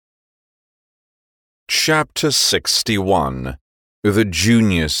Chapter 61. The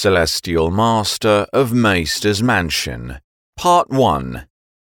Junior Celestial Master of Maesters Mansion. Part 1.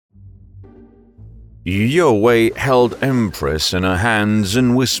 Youwei held Empress in her hands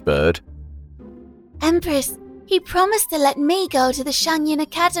and whispered, Empress, he promised to let me go to the Shangyin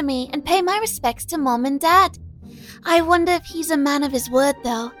Academy and pay my respects to Mom and Dad. I wonder if he's a man of his word,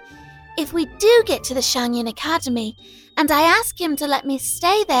 though. If we do get to the Shangyin Academy, and I ask him to let me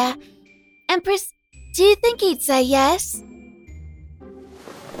stay there, Empress, do you think he'd say yes?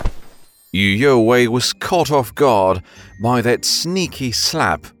 Youwei was caught off guard by that sneaky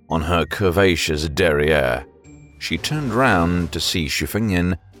slap on her curvaceous derriere. She turned round to see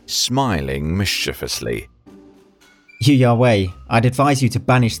Shangyin smiling mischievously. Youwei, I'd advise you to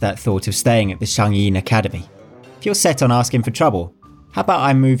banish that thought of staying at the Shangyin Academy. If you're set on asking for trouble, how about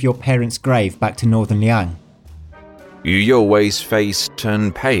I move your parents' grave back to Northern Liang? Youwei's face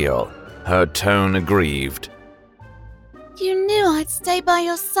turned pale, her tone aggrieved. You knew I'd stay by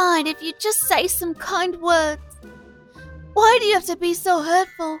your side if you'd just say some kind words. Why do you have to be so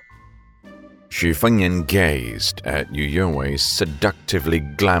hurtful? Shangyin gazed at Youwei's seductively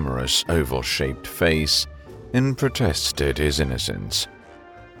glamorous oval-shaped face and protested his innocence.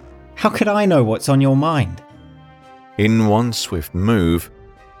 How could I know what's on your mind? In one swift move,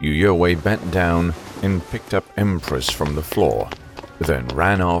 Youwei bent down and picked up Empress from the floor, then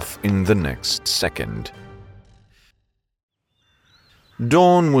ran off in the next second.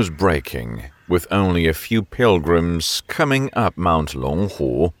 Dawn was breaking, with only a few pilgrims coming up Mount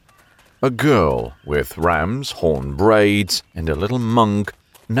Longhu. A girl with ram's horn braids and a little monk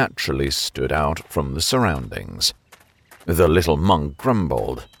naturally stood out from the surroundings. The little monk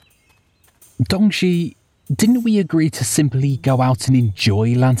grumbled. Dongxi, didn't we agree to simply go out and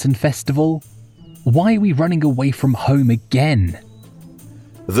enjoy Lantern Festival? Why are we running away from home again?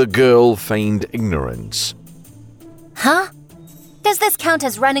 The girl feigned ignorance. Huh? Does this count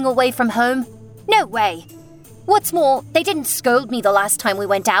as running away from home? No way. What's more, they didn't scold me the last time we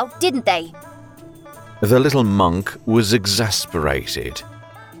went out, didn't they? The little monk was exasperated.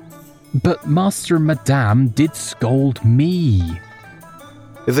 But Master and Madame did scold me.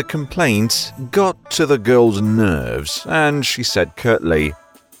 The complaint got to the girl's nerves, and she said curtly,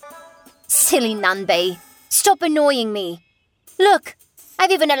 Silly Nanbei, stop annoying me. Look, I've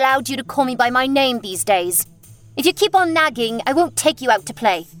even allowed you to call me by my name these days. If you keep on nagging, I won't take you out to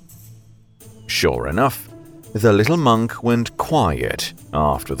play. Sure enough, the little monk went quiet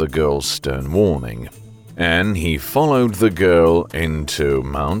after the girl's stern warning, and he followed the girl into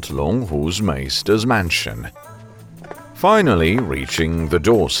Mount Longhu's Maesters Mansion. Finally reaching the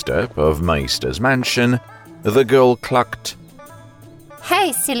doorstep of Maesters Mansion, the girl clucked,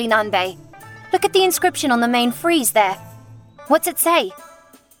 Hey, silly Nanbei, look at the inscription on the main frieze there. What's it say?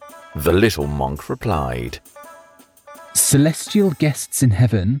 The little monk replied, Celestial guests in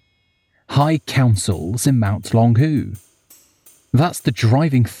heaven, high councils in Mount Longhu. That's the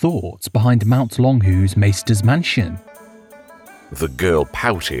driving thought behind Mount Longhu's Maesters Mansion. The girl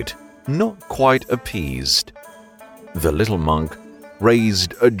pouted, not quite appeased. The little monk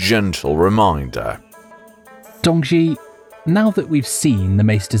raised a gentle reminder. Dongxi, now that we've seen the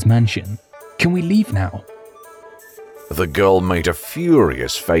Maesters Mansion, can we leave now? The girl made a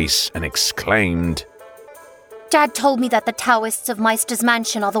furious face and exclaimed, Dad told me that the Taoists of Maesters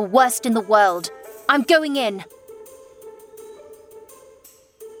Mansion are the worst in the world. I'm going in.